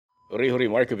Grigory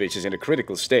Markovich is in a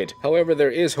critical state. However,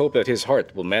 there is hope that his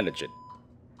heart will manage it.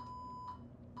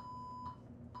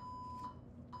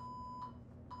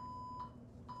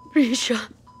 Risha.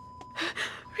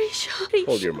 Risha.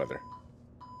 Hold your mother.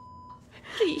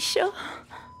 Risha.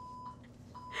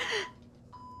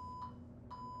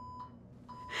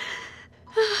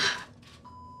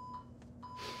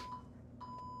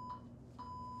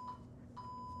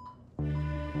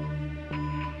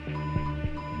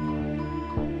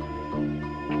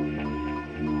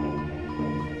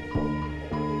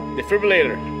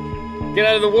 Defibrillator. Get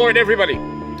out of the ward, everybody.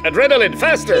 Adrenaline,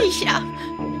 faster! Risha.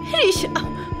 Risha.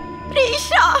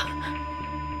 Risha.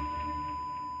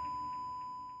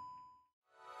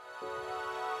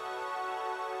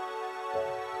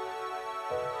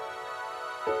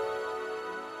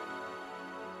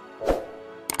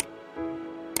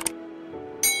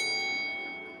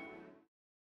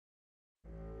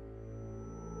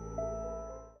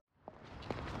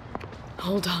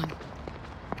 Hold on.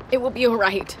 It will be all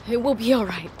right. It will be all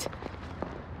right.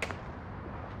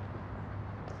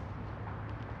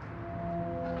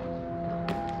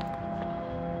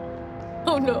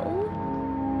 Oh no.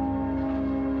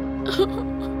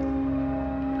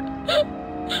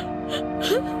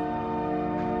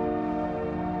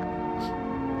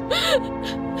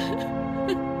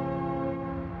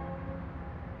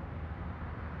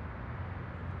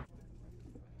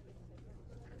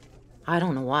 I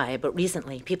don't know why, but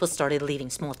recently people started leaving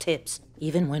small tips,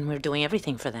 even when we're doing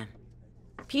everything for them.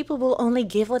 People will only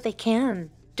give what they can.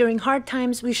 During hard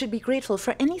times, we should be grateful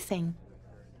for anything.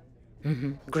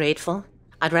 Grateful?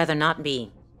 I'd rather not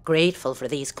be. Grateful for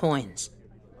these coins.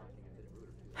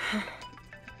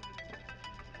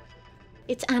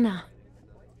 It's Ana.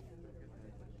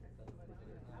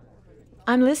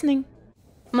 I'm listening.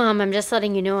 Mom, I'm just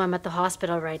letting you know I'm at the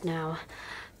hospital right now.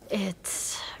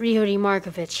 It's Grigory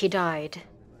Markovich. He died.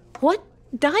 What?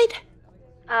 Died?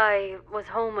 I was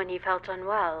home when he felt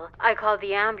unwell. I called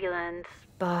the ambulance,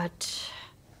 but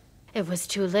it was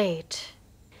too late.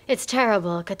 It's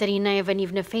terrible. Katerina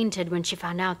Ivanovna fainted when she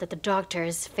found out that the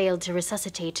doctors failed to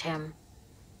resuscitate him.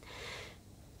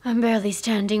 I'm barely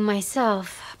standing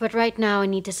myself, but right now I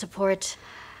need to support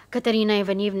Katerina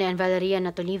Ivanovna and Valeria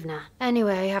Anatolievna.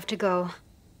 Anyway, I have to go.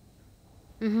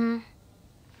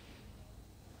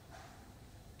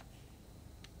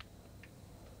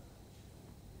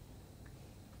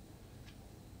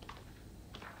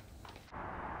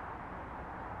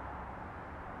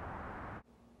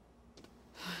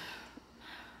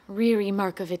 Grigory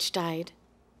Markovich died.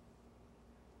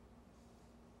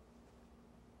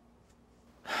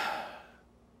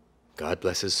 God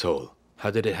bless his soul.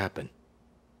 How did it happen?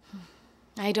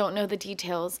 I don't know the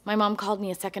details. My mom called me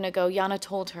a second ago. Yana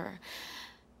told her.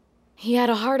 He had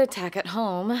a heart attack at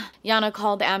home. Yana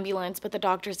called the ambulance, but the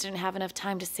doctors didn't have enough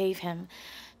time to save him.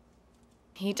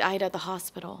 He died at the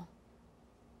hospital.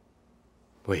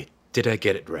 Wait, did I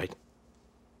get it right?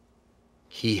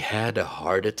 He had a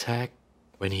heart attack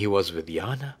when he was with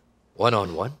Yana?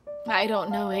 One-on-one? I don't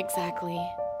know exactly.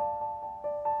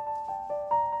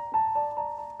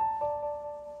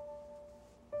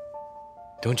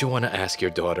 Don't you want to ask your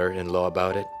daughter-in-law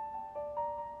about it?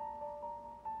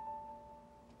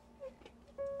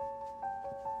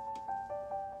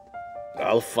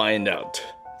 I'll find out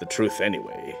the truth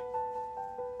anyway.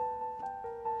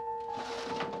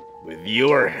 With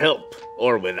your help,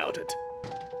 or without it.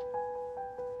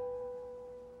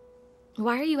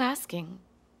 Why are you asking?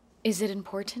 Is it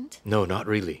important? No, not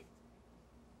really.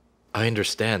 I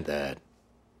understand that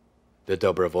the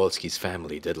Dobrovolsky's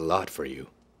family did a lot for you.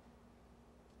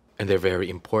 And they're very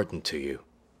important to you.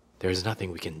 There's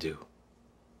nothing we can do.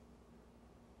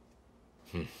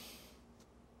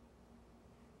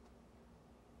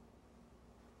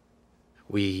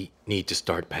 We need to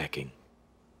start packing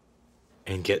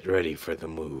and get ready for the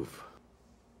move.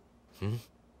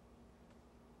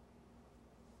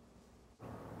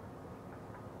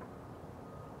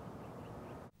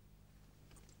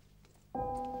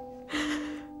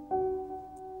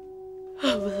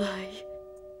 How will I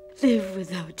live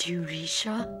without you,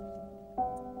 Risha?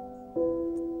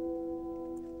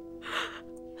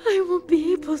 I won't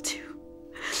be able to.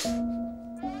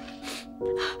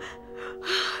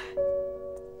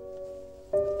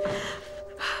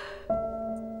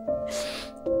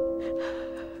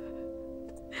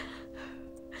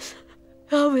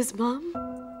 How is Mom?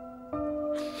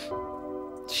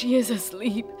 She is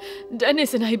asleep.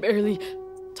 Dennis and I barely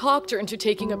talked her into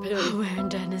taking a pill. Where are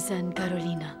Dennis and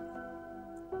Carolina?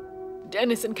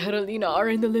 Dennis and Carolina are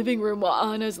in the living room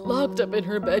while Anna's locked up in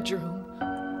her bedroom.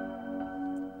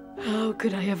 How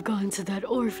could I have gone to that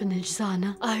orphanage,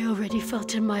 Zana? I already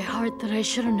felt in my heart that I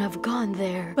shouldn't have gone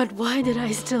there. But why did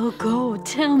I still go?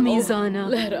 Tell me, Zana.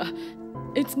 Lera,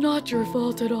 it's not your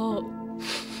fault at all.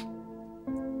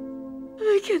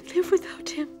 I can't live without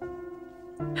him.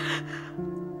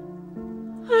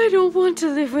 I don't want to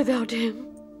live without him.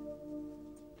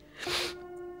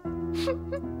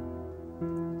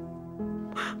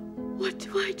 What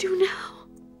do I do now?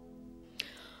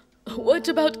 What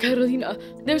about Karolina?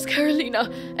 There's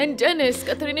Karolina and Dennis,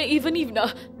 Katerina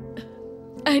Ivanivna,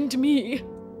 and me.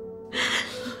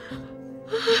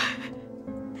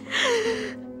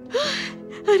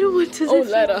 I don't want to live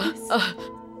Lera, like this.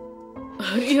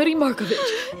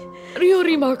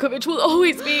 Ryuri Markovich will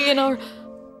always be in our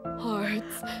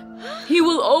hearts. He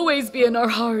will always be in our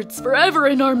hearts, forever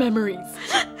in our memories.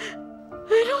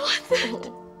 I don't want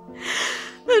that.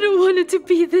 I don't want it to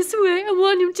be this way. I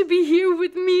want him to be here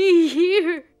with me,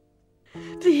 here.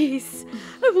 Please,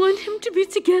 I want him to be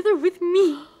together with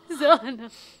me,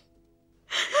 Zana.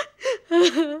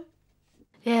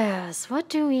 Yes, what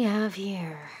do we have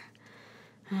here?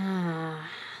 The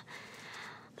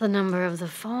number of the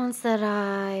phones that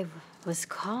I was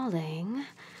calling.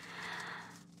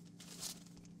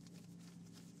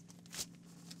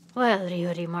 Well,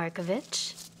 Yuri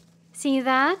Markovich, see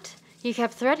that? You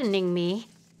kept threatening me.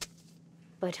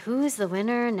 But who's the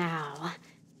winner now?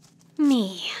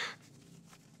 Me.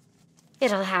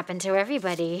 It'll happen to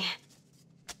everybody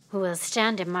who will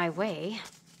stand in my way.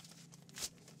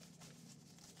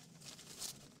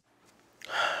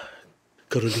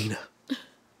 Karolina,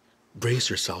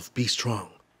 brace yourself, be strong.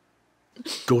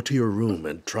 Go to your room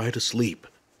and try to sleep.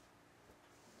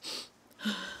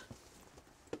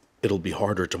 It'll be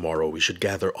harder tomorrow. We should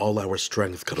gather all our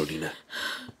strength, Karolina.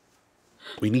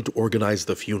 We need to organize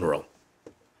the funeral.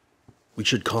 We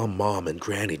should calm Mom and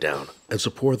Granny down and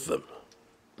support them.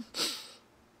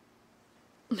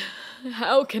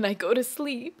 How can I go to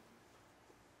sleep?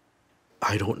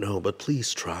 I don't know, but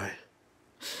please try.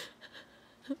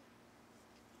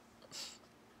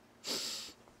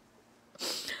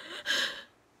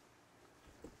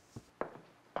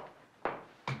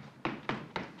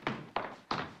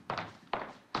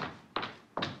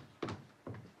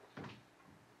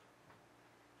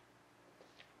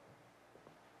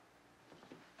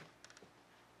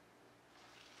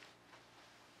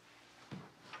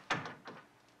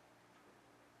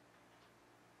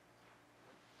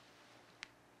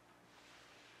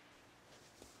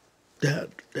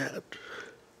 Dad.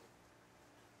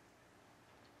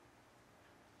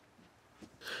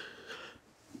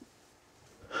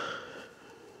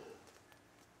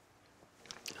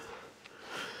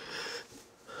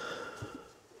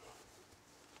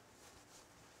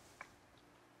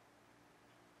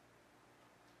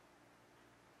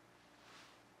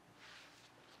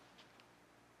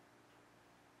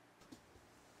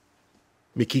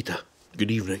 Mikita, good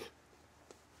evening.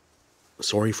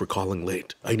 Sorry for calling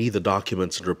late. I need the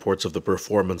documents and reports of the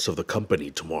performance of the company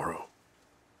tomorrow.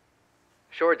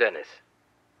 Sure, Dennis.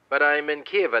 But I'm in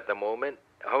Kiev at the moment.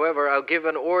 However, I'll give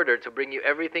an order to bring you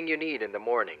everything you need in the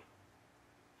morning.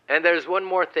 And there's one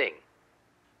more thing.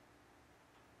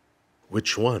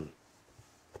 Which one?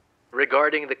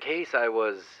 Regarding the case I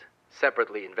was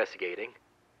separately investigating.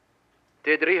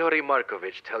 Did Ryuri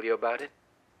Markovich tell you about it?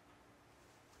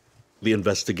 The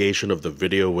investigation of the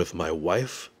video with my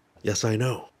wife? Yes, I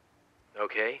know.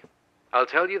 Okay. I'll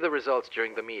tell you the results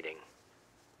during the meeting.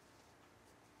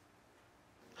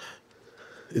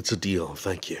 It's a deal,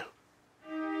 thank you.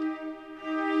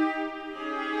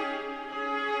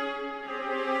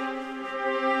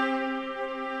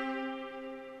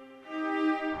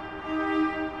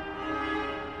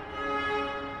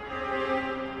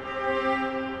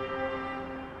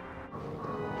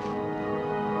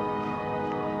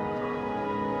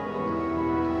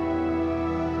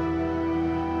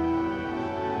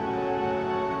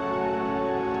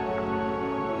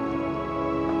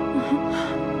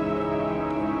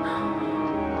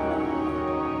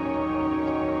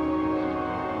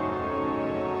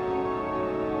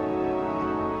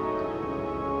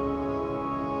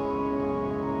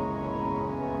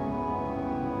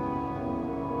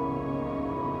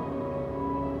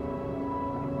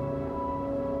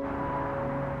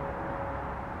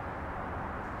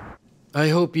 I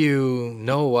hope you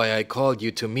know why I called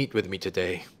you to meet with me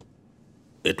today.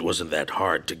 It wasn't that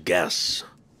hard to guess.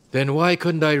 Then why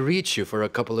couldn't I reach you for a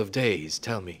couple of days?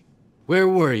 Tell me. Where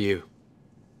were you?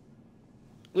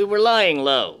 We were lying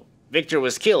low. Victor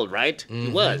was killed, right? He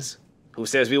was. Who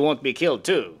says we won't be killed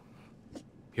too?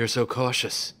 You're so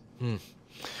cautious.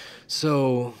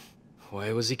 So,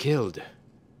 why was he killed?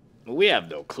 We have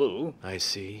no clue. I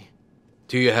see.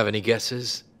 Do you have any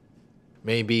guesses?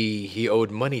 Maybe he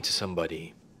owed money to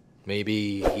somebody.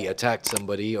 Maybe he attacked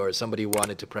somebody or somebody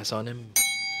wanted to press on him.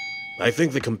 I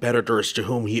think the competitors to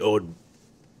whom he owed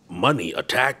money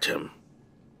attacked him.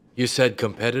 You said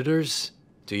competitors?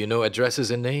 Do you know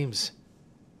addresses and names?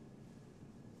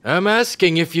 I'm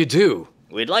asking if you do.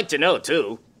 We'd like to know,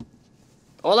 too.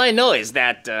 All I know is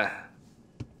that,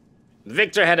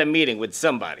 Victor had a meeting with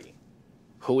somebody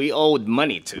who he owed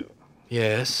money to.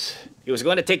 Yes, He was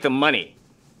going to take the money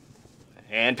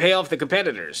and pay off the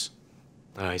competitors.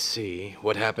 I see.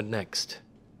 What happened next?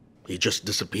 He just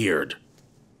disappeared.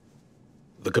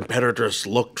 The competitors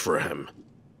looked for him.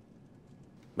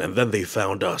 And then they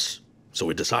found us, so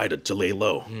we decided to lay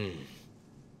low.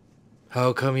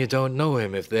 How come you don't know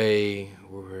him if they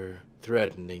were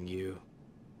threatening you?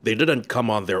 They didn't come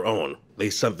on their own. They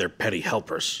sent their petty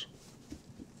helpers.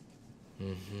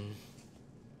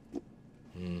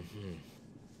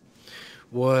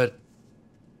 What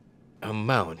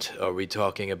amount are we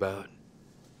talking about?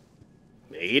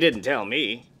 He didn't tell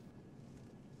me.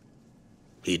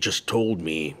 He just told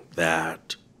me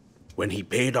that when he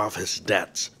paid off his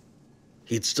debts,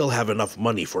 he'd still have enough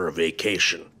money for a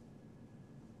vacation.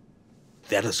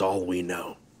 That is all we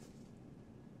know.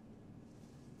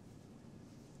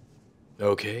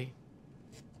 Okay.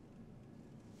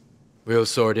 We'll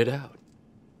sort it out.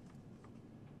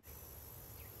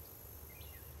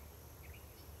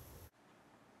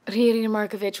 Rivalry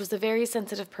Markovich was a very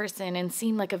sensitive person and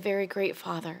seemed like a very great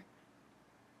father.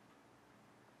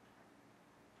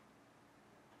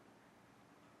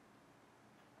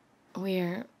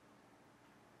 We're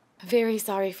very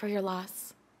sorry for your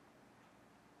loss.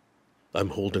 I'm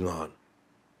holding on.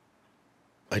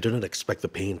 I didn't expect the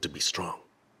pain to be strong.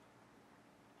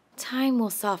 Time will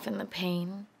soften the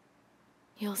pain.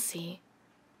 You'll see.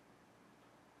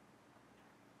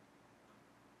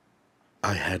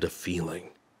 I had a feeling.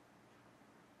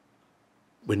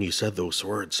 When you said those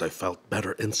words, I felt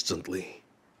better instantly.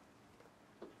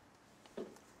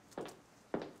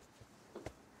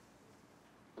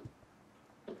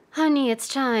 Honey, it's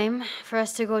time for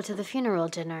us to go to the funeral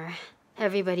dinner.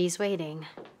 Everybody's waiting.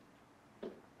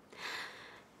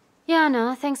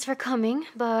 Yana, thanks for coming,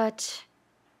 but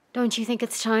don't you think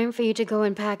it's time for you to go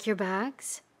and pack your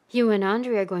bags? You and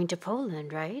Andre are going to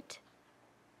Poland, right?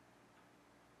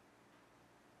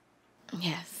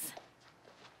 Yes.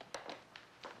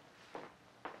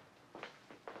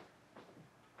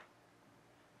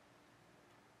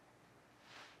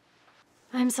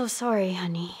 I'm so sorry,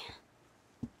 honey.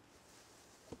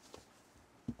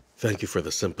 Thank you for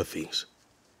the sympathies.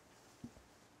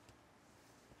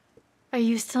 Are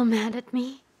you still mad at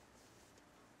me?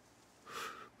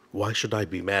 Why should I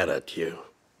be mad at you?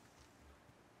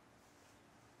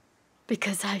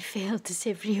 Because I failed to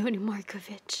save Rivalry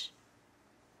Markovich.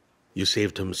 You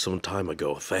saved him some time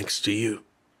ago, thanks to you.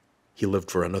 He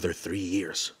lived for another 3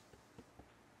 years.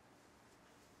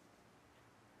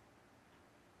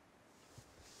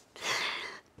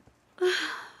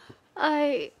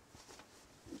 I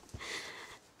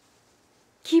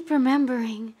keep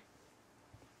remembering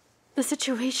the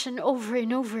situation over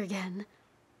and over again.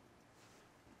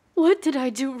 What did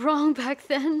I do wrong back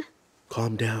then?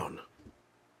 Calm down.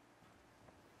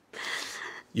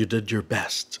 You did your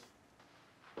best.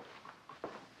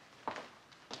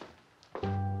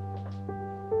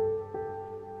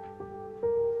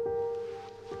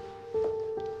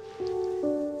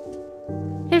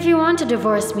 If you want to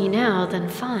divorce me now, then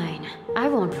fine. I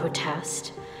won't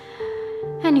protest.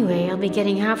 Anyway, I'll be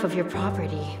getting half of your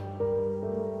property.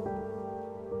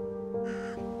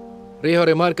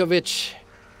 Rivalry Markovich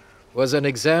was an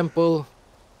example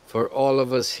for all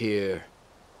of us here.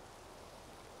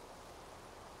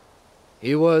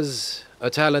 He was a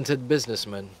talented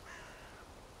businessman.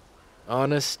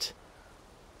 Honest,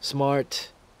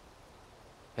 smart,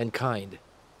 and kind.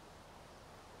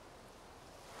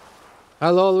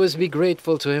 I'll always be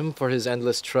grateful to him for his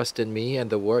endless trust in me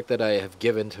and the work that I have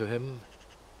given to him.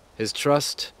 His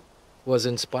trust was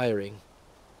inspiring.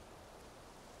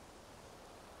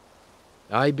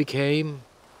 I became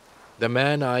the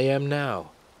man I am now,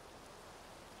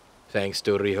 thanks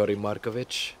to Rivalry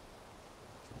Markovich.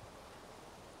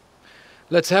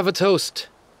 Let's have a toast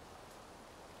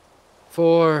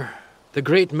for the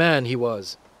great man he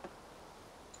was.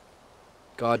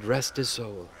 God rest his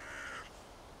soul.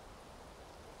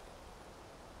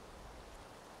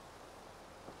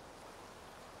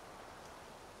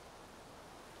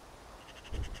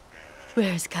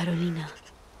 Where's Carolina?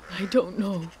 I don't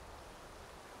know.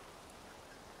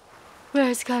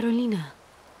 Where's Carolina?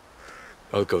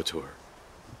 I'll go to her.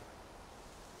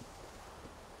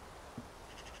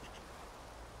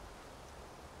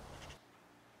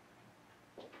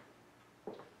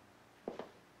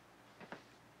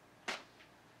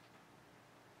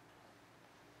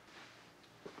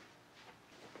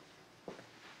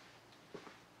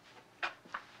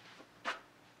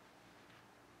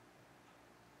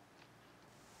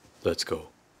 Let's go.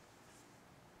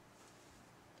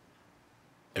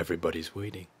 Everybody's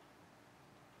waiting.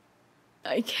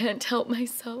 I can't help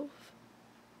myself.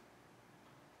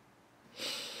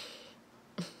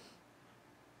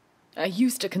 I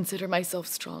used to consider myself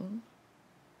strong.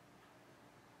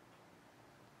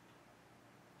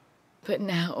 But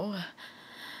now,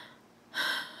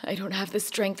 I don't have the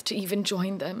strength to even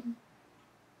join them.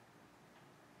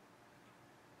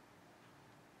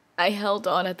 I held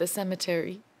on at the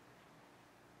cemetery.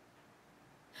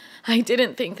 I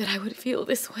didn't think that I would feel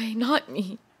this way, not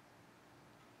me.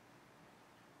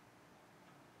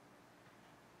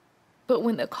 But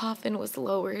when the coffin was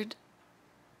lowered,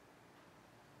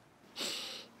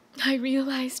 I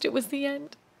realized it was the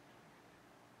end.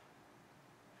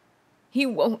 He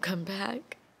won't come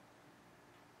back.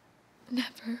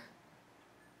 Never.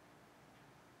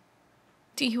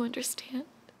 Do you understand?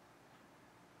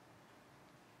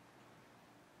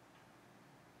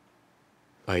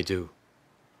 I do.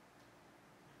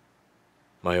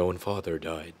 My own father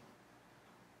died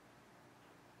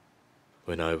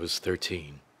when I was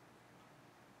 13.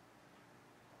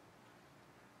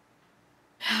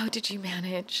 How did you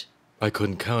manage? I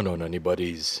couldn't count on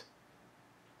anybody's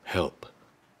help.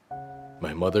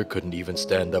 My mother couldn't even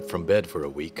stand up from bed for a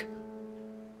week.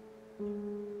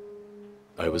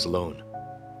 I was alone.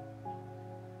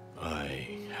 I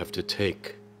have to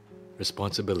take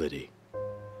responsibility.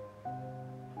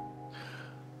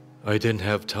 I didn't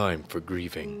have time for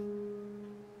grieving.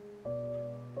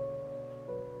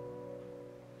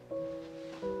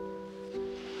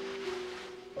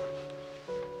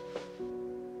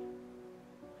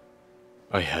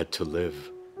 I had to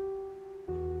live.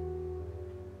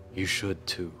 You should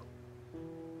too.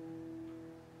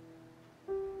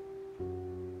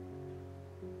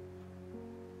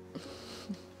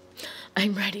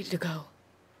 I'm ready to go.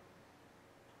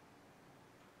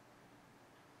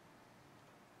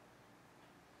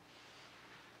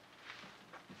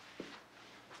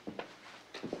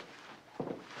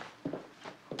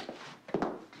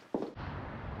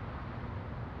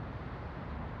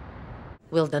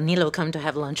 Will Danilo come to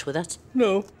have lunch with us?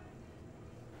 No.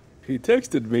 He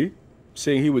texted me,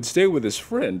 saying he would stay with his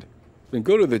friend, then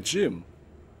go to the gym.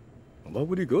 Why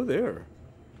would he go there?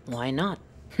 Why not?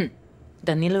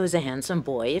 Danilo is a handsome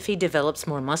boy. If he develops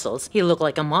more muscles, he'll look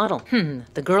like a model.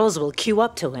 The girls will queue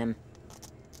up to him.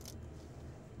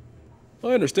 I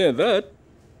understand that,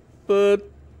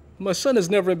 but my son has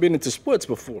never been into sports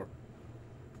before.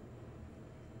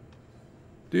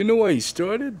 Do you know why he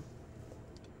started?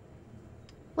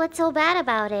 What's so bad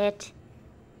about it?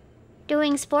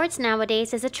 Doing sports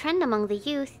nowadays is a trend among the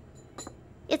youth.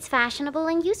 It's fashionable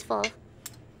and useful.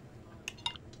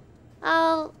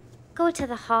 I'll go to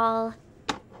the hall.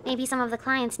 Maybe some of the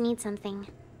clients need something.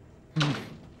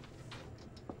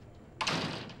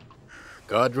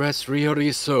 God rest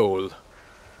Riori's soul.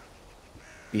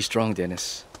 Be strong,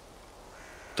 Dennis.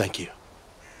 Thank you.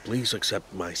 Please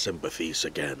accept my sympathies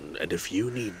again, and if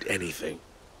you need anything,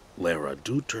 Lara,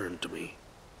 do turn to me.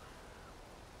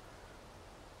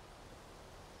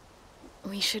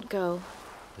 We should go.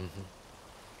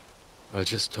 I'll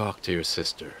just talk to your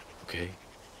sister, okay?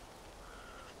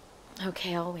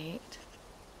 Okay, I'll wait.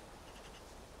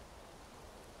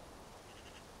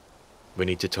 We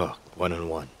need to talk,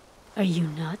 one-on-one. Are you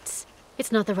nuts?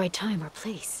 It's not the right time or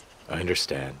place. I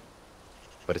understand,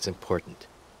 but it's important.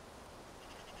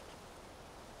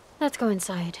 Let's go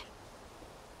inside.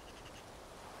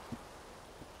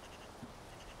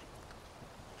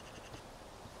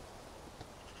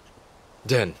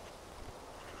 Den,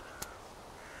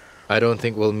 I don't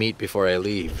think we'll meet before I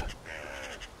leave.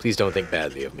 Please don't think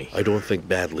badly of me. I don't think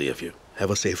badly of you. Have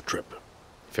a safe trip.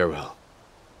 Farewell.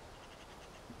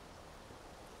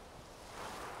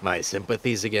 My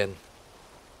sympathies again.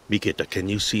 Mikita, can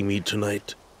you see me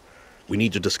tonight? We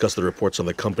need to discuss the reports on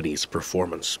the company's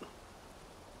performance.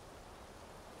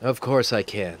 Of course I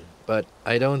can, but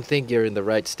I don't think you're in the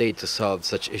right state to solve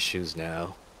such issues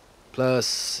now.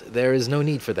 Plus, there is no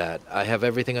need for that. I have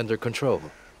everything under control.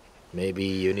 Maybe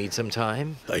you need some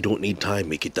time? I don't need time,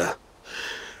 Mikita.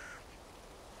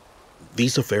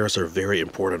 These affairs are very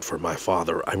important for my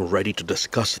father. I'm ready to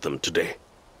discuss them today.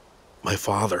 My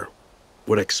father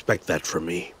would expect that from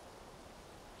me.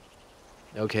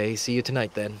 Okay, see you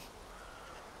tonight then.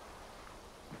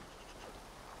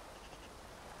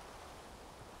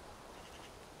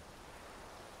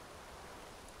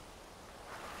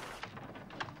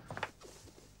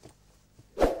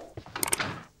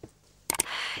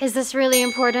 Is this really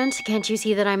important? Can't you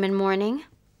see that I'm in mourning?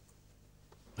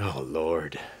 Oh,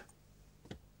 Lord.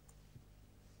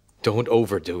 Don't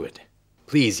overdo it.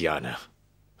 Please, Yana.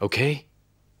 Okay?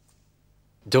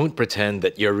 Don't pretend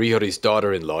that you're Ryori's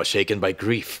daughter-in-law shaken by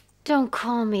grief. Don't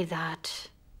call me that.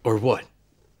 Or what?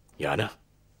 Yana?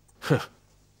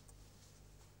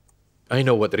 I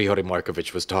know what Ryhori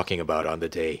Markovich was talking about on the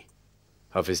day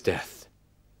of his death.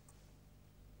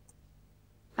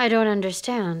 I don't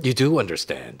understand. You do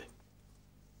understand.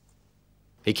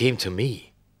 He came to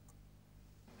me.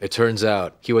 It turns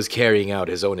out he was carrying out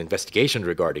his own investigation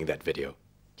regarding that video.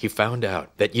 He found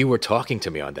out that you were talking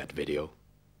to me on that video.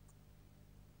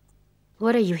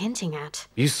 What are you hinting at?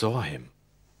 You saw him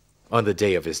on the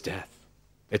day of his death.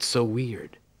 It's so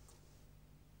weird.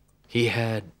 He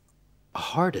had a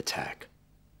heart attack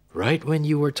right when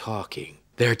you were talking.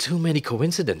 There are too many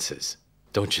coincidences.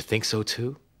 Don't you think so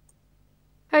too?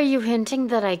 Are you hinting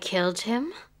that I killed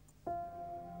him?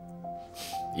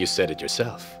 You said it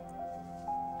yourself.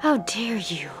 How dare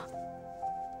you?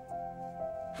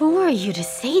 Who are you to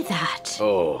say that?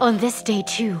 Oh. On this day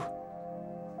too.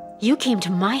 You came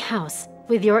to my house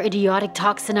with your idiotic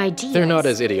talks and ideas. They're not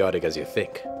as idiotic as you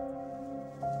think.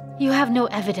 You have no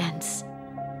evidence.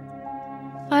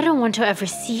 I don't want to ever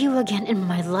see you again in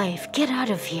my life. Get out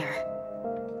of here.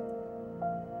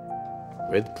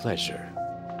 With pleasure.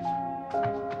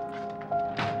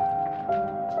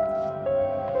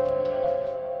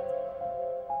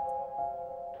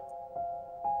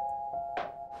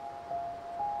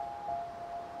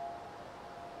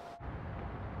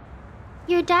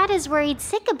 Your dad is worried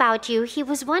sick about you. He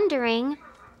was wondering,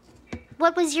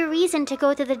 what was your reason to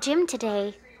go to the gym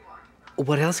today?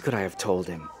 What else could I have told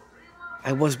him?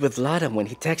 I was with Lada when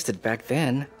he texted back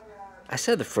then. I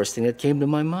said the first thing that came to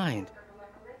my mind.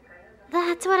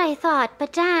 That's what I thought,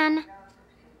 but Dan,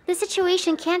 the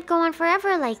situation can't go on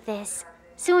forever like this.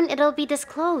 Soon it'll be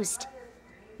disclosed.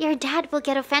 Your dad will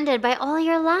get offended by all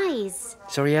your lies.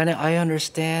 Soriana, I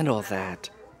understand all that,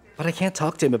 but I can't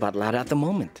talk to him about Lada at the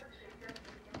moment.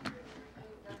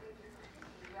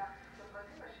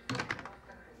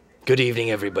 Good evening,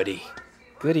 everybody.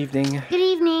 Good evening. Good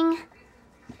evening.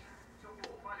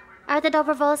 Are the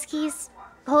Dobrovolskis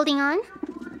holding on?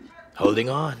 Holding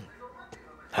on.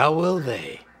 How will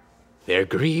they? They're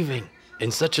grieving. In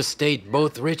such a state,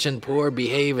 both rich and poor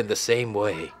behave in the same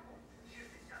way.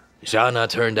 Jana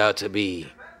turned out to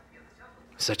be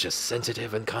such a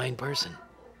sensitive and kind person.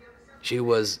 She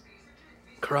was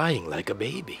crying like a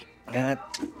baby.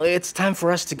 It's time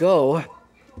for us to go.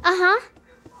 Uh-huh.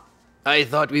 I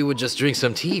thought we would just drink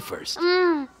some tea first.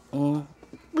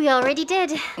 We already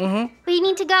did. We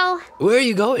need to go. Where are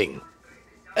you going?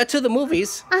 To the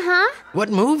movies. Uh-huh. What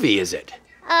movie is it?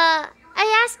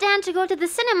 I asked Dan to go to the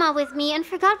cinema with me and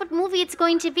forgot what movie it's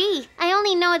going to be. I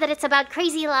only know that it's about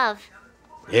crazy love.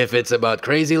 If it's about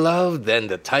crazy love, then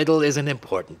the title isn't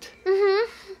important.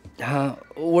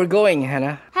 We're going,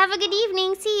 Hannah. Have a good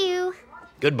evening. See you.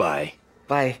 Goodbye.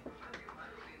 Bye.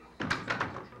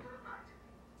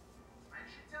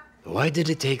 Why did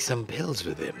it take some pills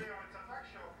with him?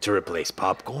 To replace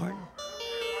popcorn?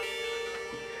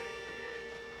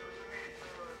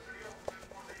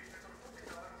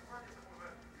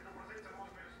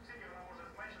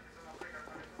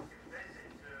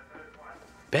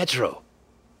 Petro,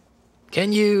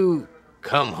 can you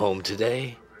come home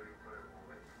today?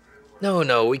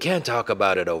 No, we can't talk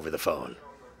about it over the phone.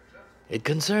 It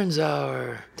concerns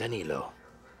our Danilo.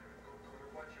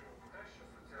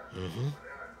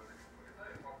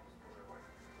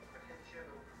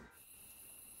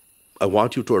 I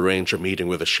want you to arrange a meeting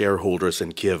with the shareholders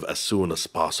in Kiev as soon as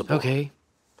possible. Okay.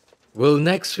 Will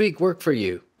next week work for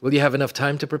you? Will you have enough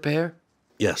time to prepare?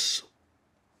 Yes.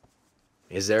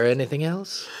 Is there anything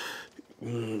else?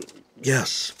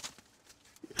 Yes.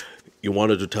 You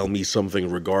wanted to tell me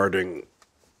something regarding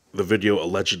the video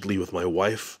allegedly with my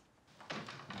wife?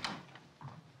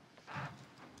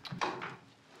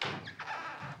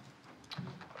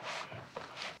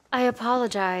 I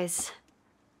apologize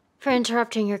for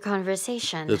interrupting your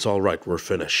conversation. It's all right, we're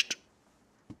finished.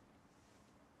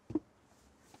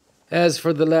 As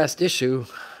for the last issue,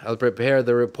 I'll prepare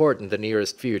the report in the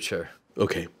nearest future.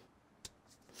 Okay.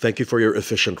 Thank you for your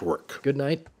efficient work. Good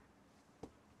night.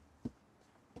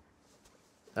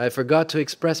 I forgot to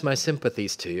express my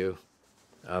sympathies to you.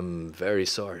 I'm very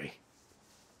sorry.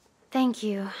 Thank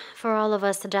you. For all of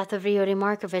us, the death of Ryhori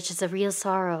Markovich is a real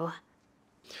sorrow.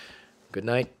 Good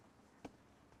night.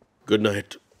 Good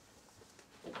night.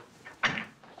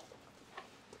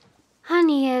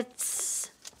 Honey,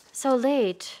 it's so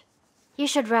late. You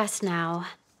should rest now.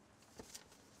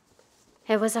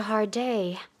 It was a hard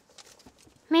day.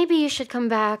 Maybe you should come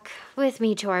back with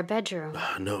me to our bedroom.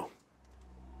 No.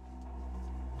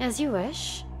 As you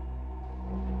wish.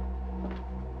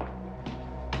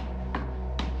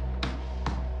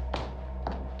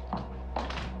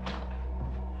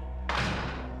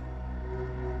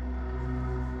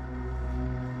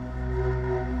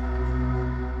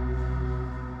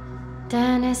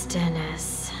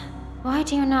 Dennis, why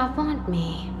do you not want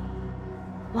me?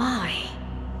 Why?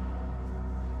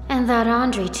 And that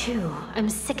Andre too. I'm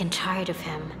sick and tired of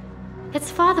him. It's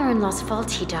father-in-law's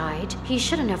fault he died. He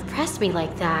shouldn't have pressed me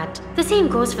like that. The same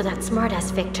goes for that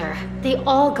smartass Victor. They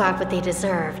all got what they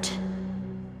deserved.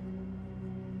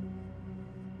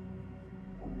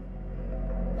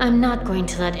 I'm not going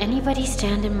to let anybody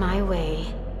stand in my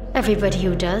way. Everybody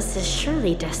who does is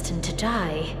surely destined to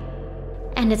die.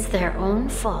 And it's their own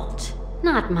fault,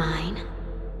 not mine.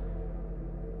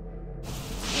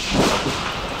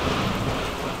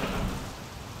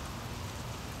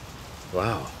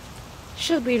 Wow.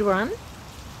 Should we run?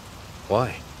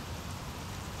 Why?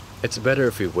 It's better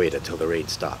if we wait until the rain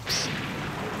stops.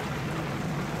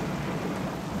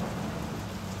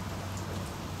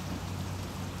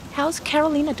 How's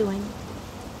Carolina doing?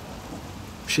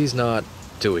 She's not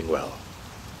doing well.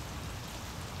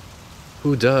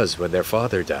 Who does when their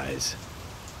father dies?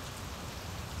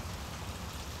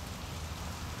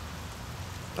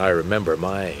 I remember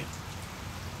my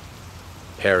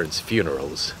parents'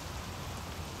 funerals.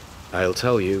 I'll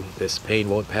tell you, this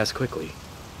pain won't pass quickly.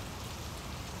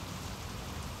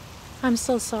 I'm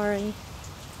so sorry.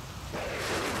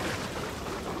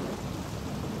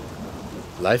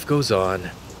 Life goes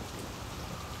on.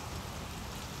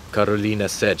 Carolina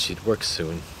said she'd work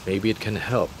soon. Maybe it can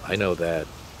help. I know that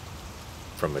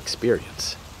from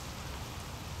experience.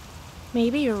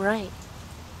 Maybe you're right.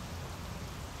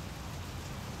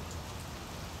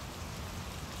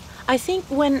 I think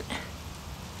when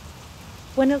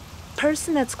a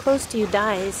person that's close to you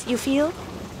dies, you feel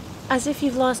as if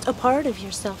you've lost a part of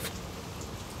yourself.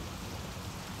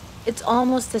 It's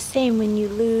almost the same when you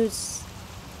lose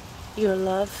your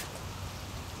love.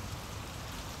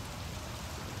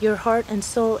 Your heart and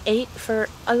soul ate for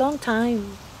a long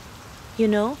time, you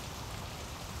know?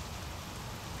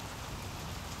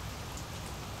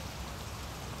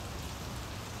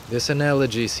 This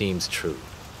analogy seems true.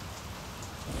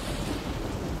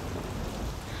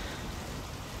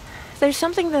 There's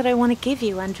something that I want to give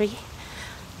you, Andre.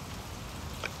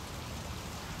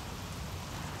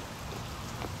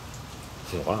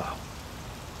 Wow.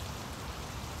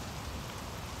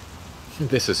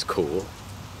 This is cool.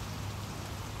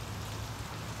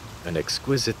 An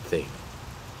exquisite thing.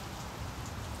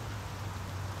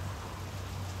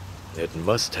 It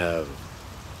must have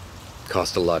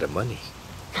cost a lot of money.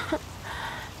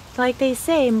 Like they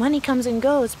say, money comes and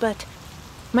goes, but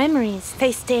memories,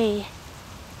 they stay.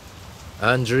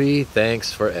 Andre,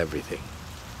 thanks for everything.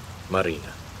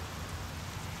 Marina.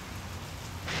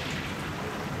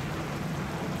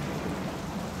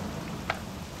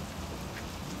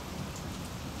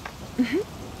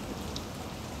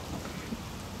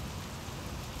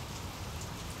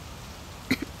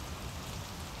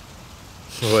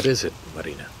 What is it,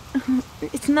 Marina?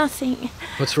 It's nothing.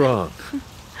 What's wrong?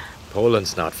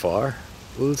 Poland's not far.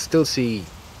 We'll still see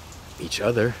each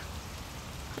other.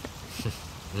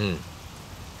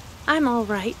 I'm all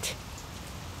right.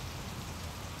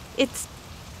 It's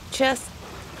just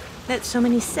that so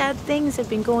many sad things have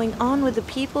been going on with the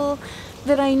people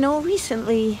that I know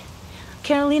recently.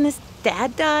 Carolina's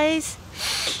dad dies.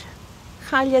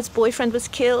 Halia's boyfriend was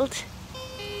killed.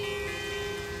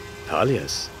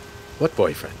 Alias? What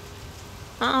boyfriend?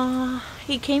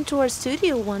 He came to our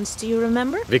studio once, do you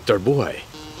remember? Victor Buhay.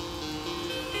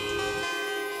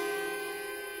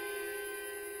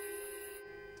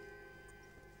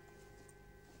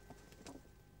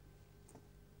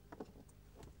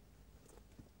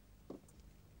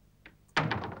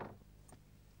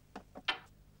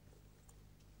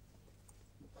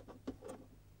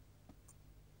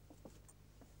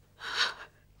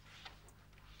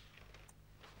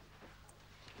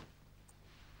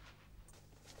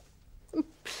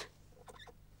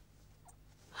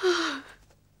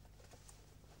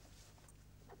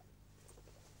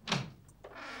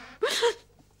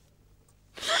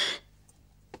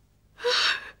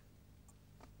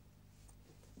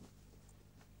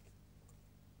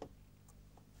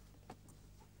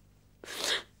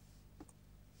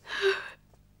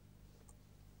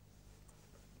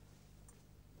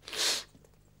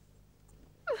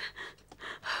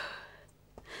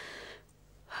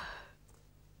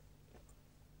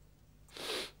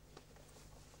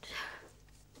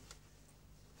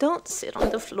 Don't sit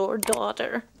on the floor,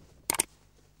 daughter.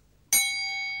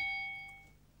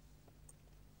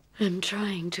 I'm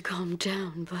trying to calm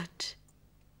down, but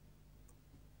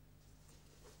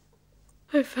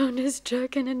I found his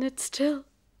jacket and it still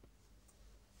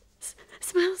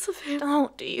smells of him.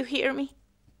 Don't, do you hear me?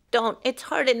 Don't. It's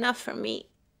hard enough for me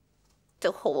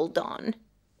to hold on.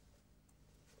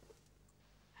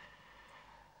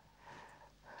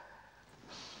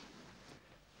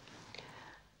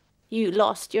 You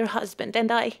lost your husband, and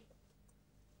I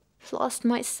lost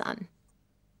my son.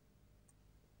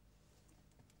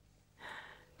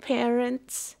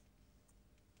 Parents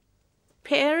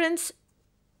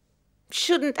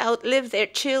shouldn't outlive their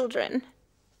children.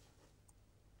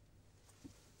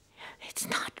 It's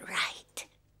not right.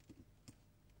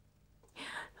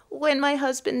 When my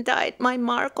husband died, my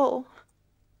Marco,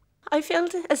 I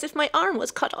felt as if my arm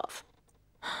was cut off.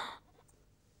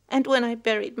 And when I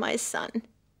buried my son,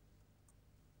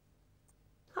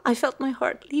 I felt my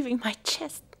heart leaving my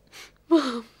chest.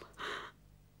 Mom.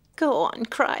 Go on,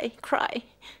 cry, cry.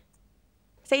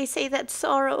 They say that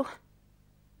sorrow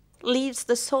leaves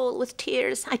the soul with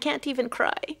tears. I can't even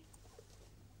cry.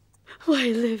 Why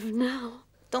live now?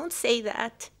 Don't say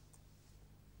that.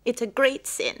 It's a great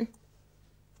sin.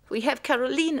 We have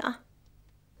Carolina,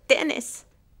 Dennis.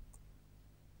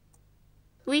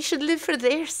 We should live for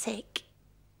their sake.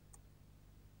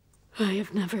 I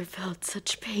have never felt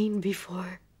such pain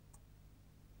before.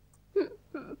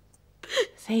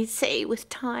 They say with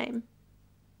time.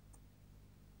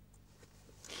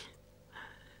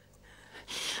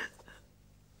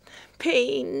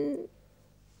 Pain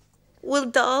will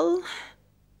dull.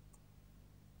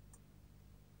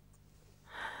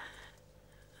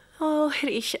 Oh,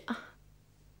 Risha.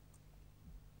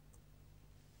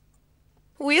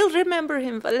 We'll remember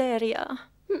him, Valeria.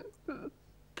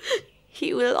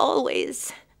 He will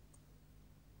always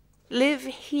live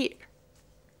here.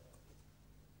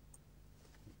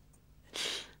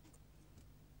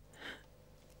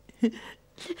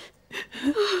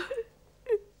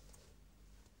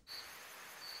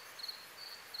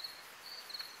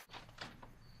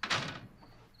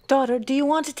 Daughter, do you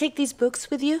want to take these books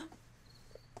with you?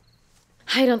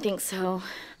 I don't think so.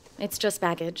 It's just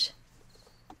baggage.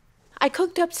 I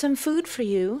cooked up some food for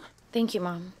you. Thank you,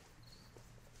 Mom.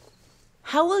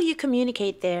 How will you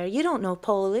communicate there? You don't know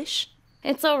Polish.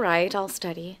 It's all right. I'll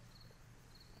study.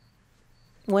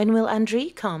 When will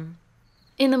Andrei come?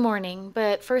 In the morning,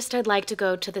 but first I'd like to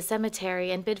go to the cemetery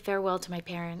and bid farewell to my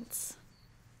parents.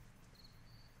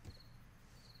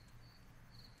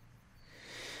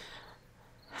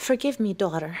 Forgive me,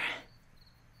 daughter.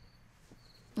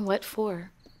 What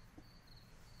for?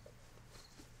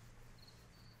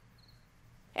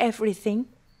 Everything.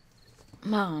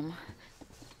 Mom.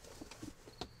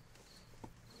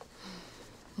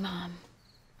 Mom.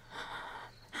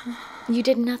 You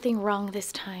did nothing wrong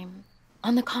this time.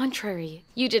 On the contrary,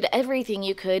 you did everything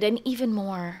you could and even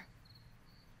more.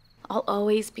 I'll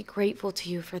always be grateful to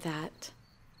you for that.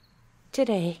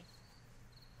 Today,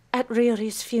 at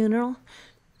Riori's funeral,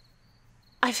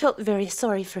 I felt very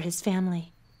sorry for his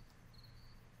family.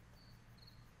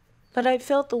 But I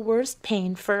felt the worst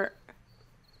pain for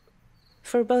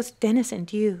both Dennis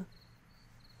and you.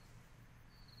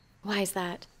 Why is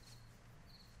that?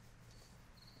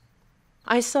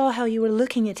 I saw how you were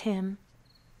looking at him.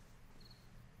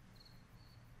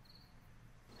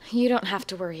 You don't have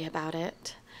to worry about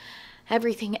it.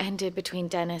 Everything ended between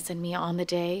Dennis and me on the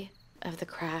day of the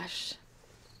crash.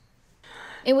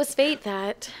 It was fate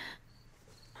that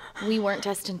we weren't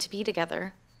destined to be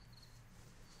together.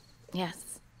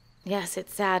 Yes,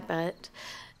 it's sad, but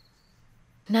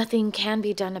nothing can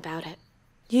be done about it.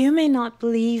 You may not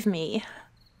believe me,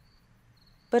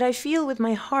 but I feel with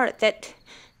my heart that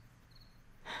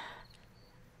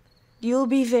you'll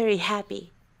be very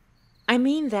happy. I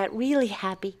mean that, really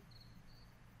happy.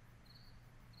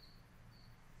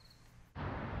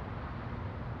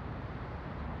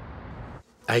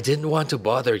 I didn't want to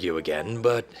bother you again,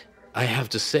 but I have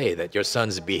to say that your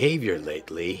son's behavior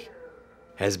lately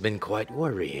has been quite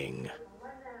worrying.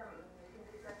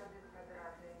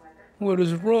 What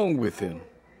is wrong with him?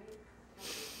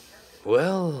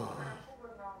 Well,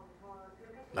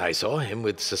 I saw him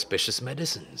with suspicious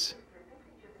medicines.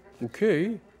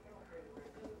 Okay.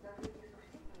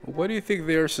 Why do you think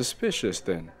they are suspicious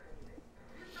then?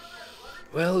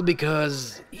 Well,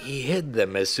 because he hid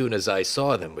them as soon as I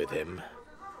saw them with him.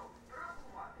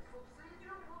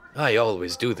 I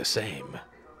always do the same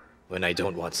when I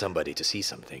don't want somebody to see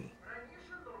something.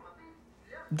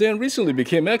 Dan recently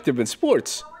became active in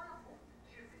sports.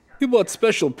 He bought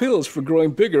special pills for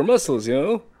growing bigger muscles, you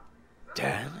know?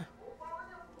 Dan?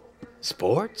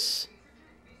 Sports?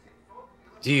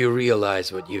 Do you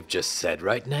realize what you've just said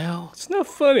right now? It's not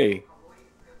funny.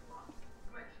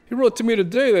 He wrote to me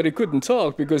today that he couldn't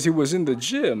talk because he was in the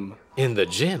gym. In the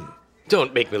gym?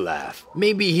 Don't make me laugh.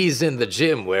 Maybe he's in the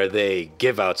gym where they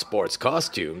give out sports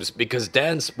costumes, because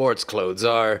Dan's sports clothes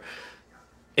are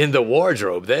in the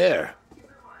wardrobe there.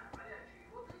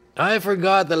 I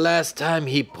forgot the last time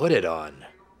he put it on.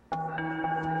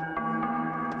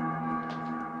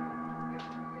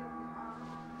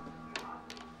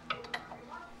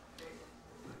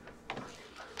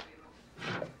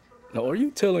 Now, are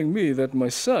you telling me that my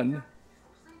son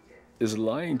is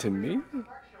lying to me?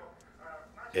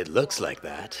 It looks like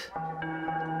that.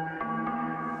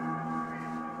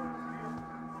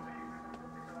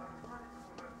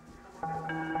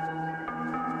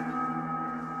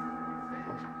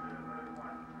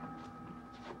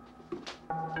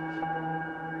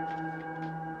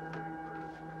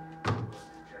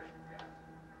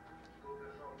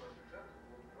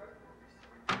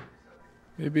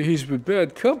 Maybe he's with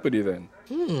bad company then.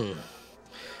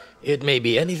 It may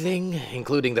be anything,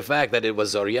 including the fact that it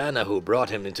was Zoriana who brought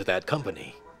him into that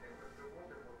company.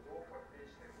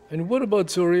 And what about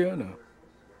Zoriana?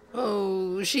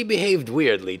 Oh, she behaved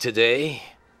weirdly today.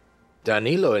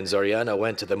 Danilo and Zoriana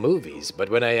went to the movies, but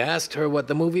when I asked her what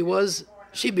the movie was,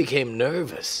 she became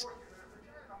nervous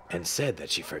and said that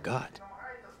she forgot.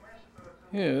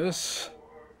 Yes.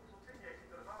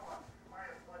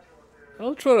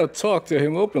 I'll try to talk to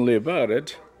him openly about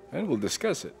it, and we'll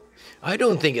discuss it. I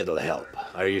don't think it'll help.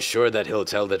 Are you sure that he'll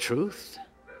tell the truth?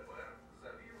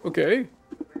 Okay.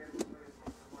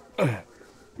 Do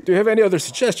you have any other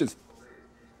suggestions?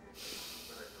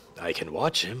 I can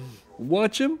watch him.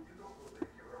 Watch him?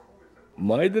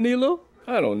 My Danilo?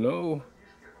 I don't know.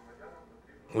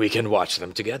 We can watch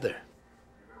them together.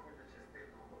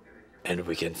 And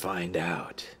we can find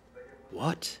out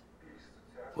what,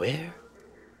 where,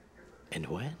 and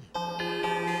when.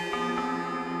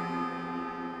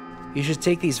 You should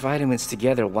take these vitamins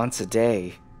together once a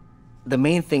day. The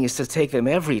main thing is to take them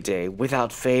every day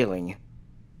without failing.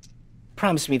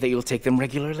 Promise me that you'll take them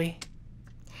regularly?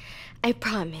 I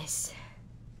promise.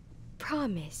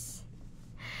 Promise.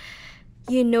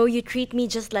 You know you treat me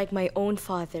just like my own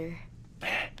father.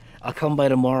 I'll come by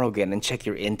tomorrow again and check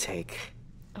your intake.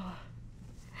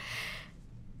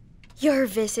 Your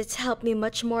visits help me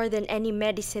much more than any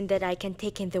medicine that I can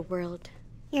take in the world.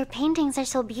 Your paintings are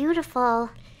so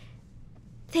beautiful.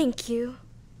 Thank you.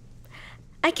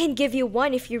 I can give you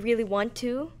one if you really want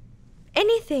to.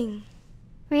 Anything.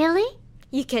 Really?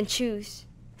 You can choose.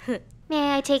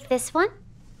 May I take this one?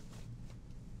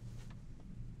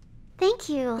 Thank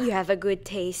you. You have a good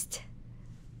taste.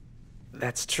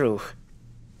 That's true.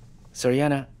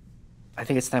 Zoriana, I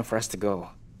think it's time for us to go.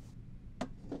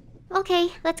 Okay,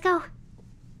 let's go.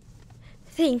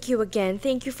 Thank you again.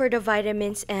 Thank you for the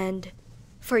vitamins and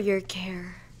for your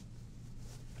care.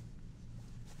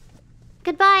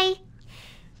 Goodbye.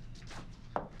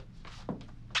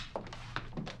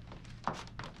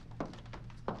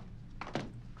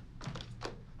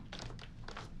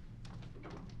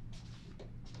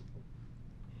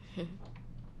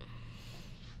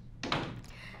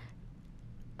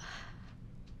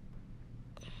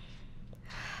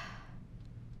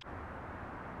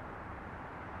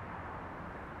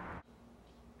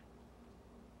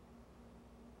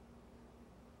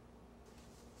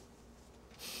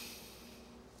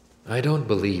 I don't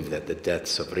believe that the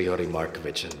deaths of Grigory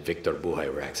Markovich and Viktor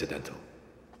Buhai were accidental.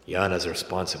 Yana's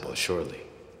responsible, surely.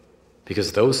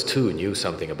 Because those two knew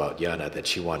something about Yana that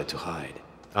she wanted to hide.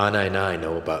 Ana and I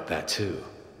know about that too.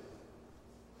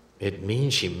 It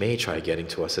means she may try getting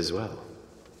to us as well.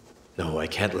 No, I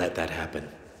can't let that happen.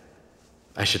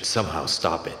 I should somehow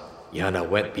stop it. Yana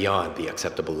went beyond the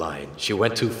acceptable line. She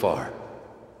went too far.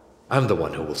 I'm the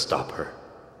one who will stop her.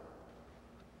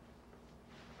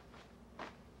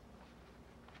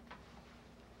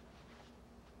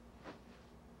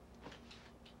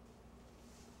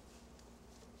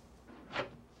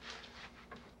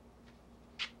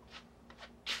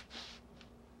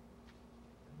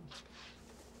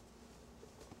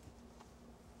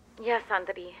 Yes,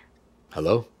 Andri.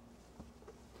 Hello?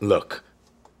 Look,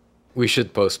 we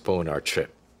should postpone our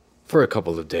trip for a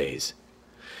couple of days.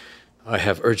 I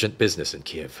have urgent business in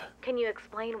Kiev. Can you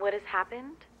explain what has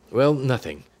happened? Well,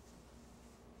 nothing.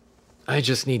 I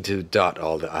just need to dot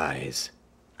all the I's.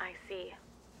 I see.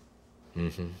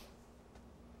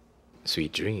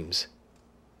 Sweet dreams.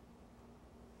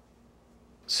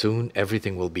 Soon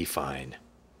everything will be fine.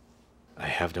 I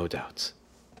have no doubts.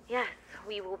 Yes,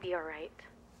 we will be all right.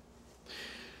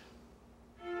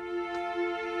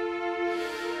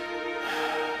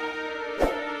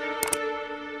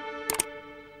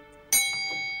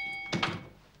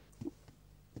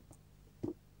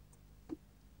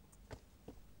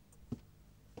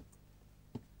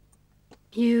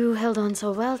 You held on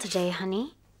so well today,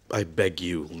 honey. I beg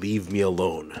you, leave me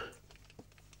alone.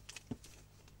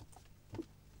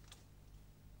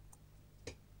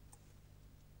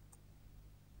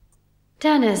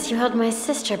 Dennis, you held my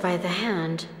sister by the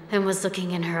hand and was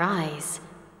looking in her eyes.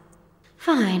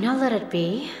 Fine, I'll let it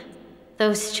be.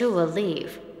 Those two will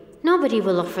leave. Nobody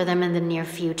will look for them in the near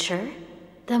future.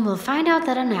 Then we'll find out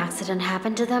that an accident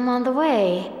happened to them on the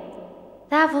way.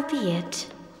 That will be it.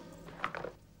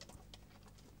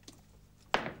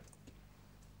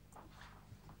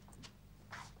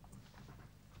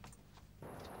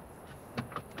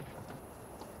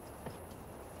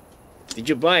 Did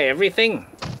you buy everything?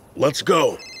 Let's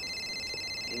go.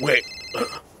 Wait.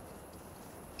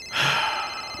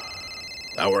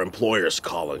 Our employer's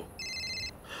calling.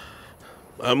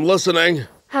 I'm listening.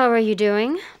 How are you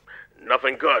doing?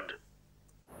 Nothing good.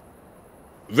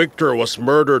 Victor was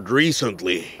murdered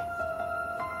recently.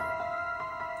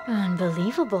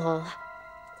 Unbelievable.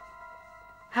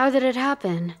 How did it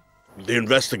happen? The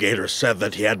investigator said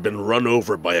that he had been run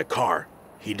over by a car.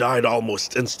 He died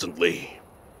almost instantly.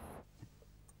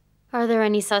 Are there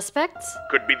any suspects?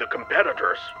 Could be the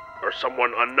competitors, or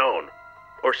someone unknown,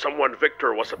 or someone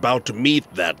Victor was about to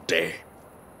meet that day.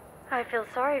 I feel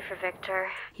sorry for Victor.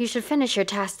 You should finish your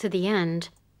task to the end.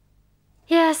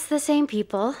 Yes, the same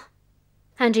people.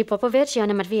 Andrei Popovich,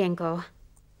 Yana Matvienko.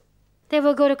 They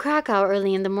will go to Krakow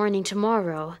early in the morning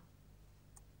tomorrow.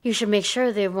 You should make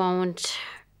sure they won't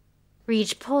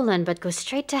reach Poland but go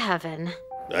straight to heaven.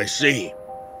 I see.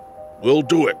 We'll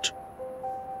do it.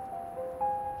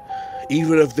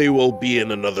 Even if they will be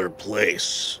in another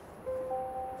place.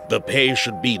 The pay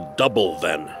should be double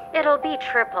then. It'll be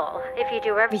triple if you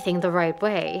do everything the right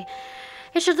way.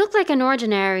 It should look like an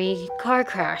ordinary car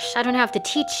crash. I don't have to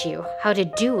teach you how to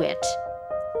do it.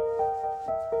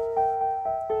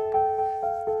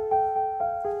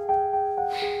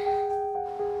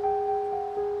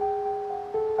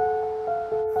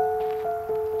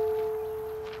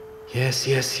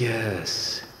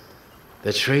 Yes.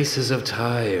 The traces of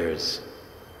tires.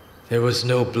 There was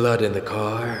no blood in the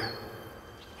car.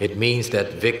 It means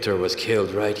that Victor was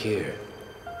killed right here.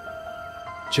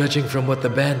 Judging from what the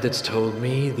bandits told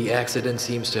me, the accident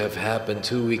seems to have happened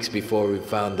 2 weeks before we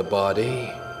found the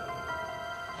body.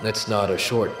 That's not a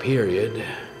short period.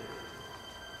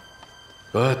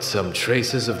 But some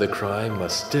traces of the crime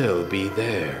must still be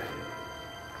there.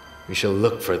 We shall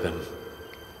look for them.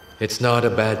 It's not a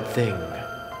bad thing.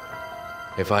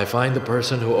 If I find the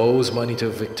person who owes money to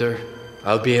Victor,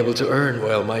 I'll be able to earn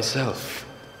well myself.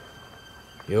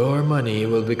 Your money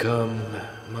will become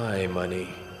my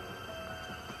money.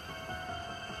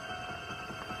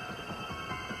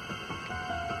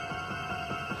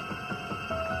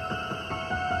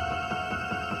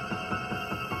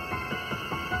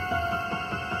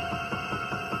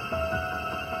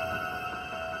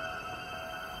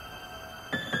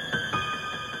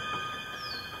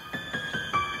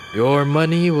 Your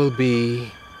money will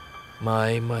be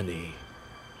my money.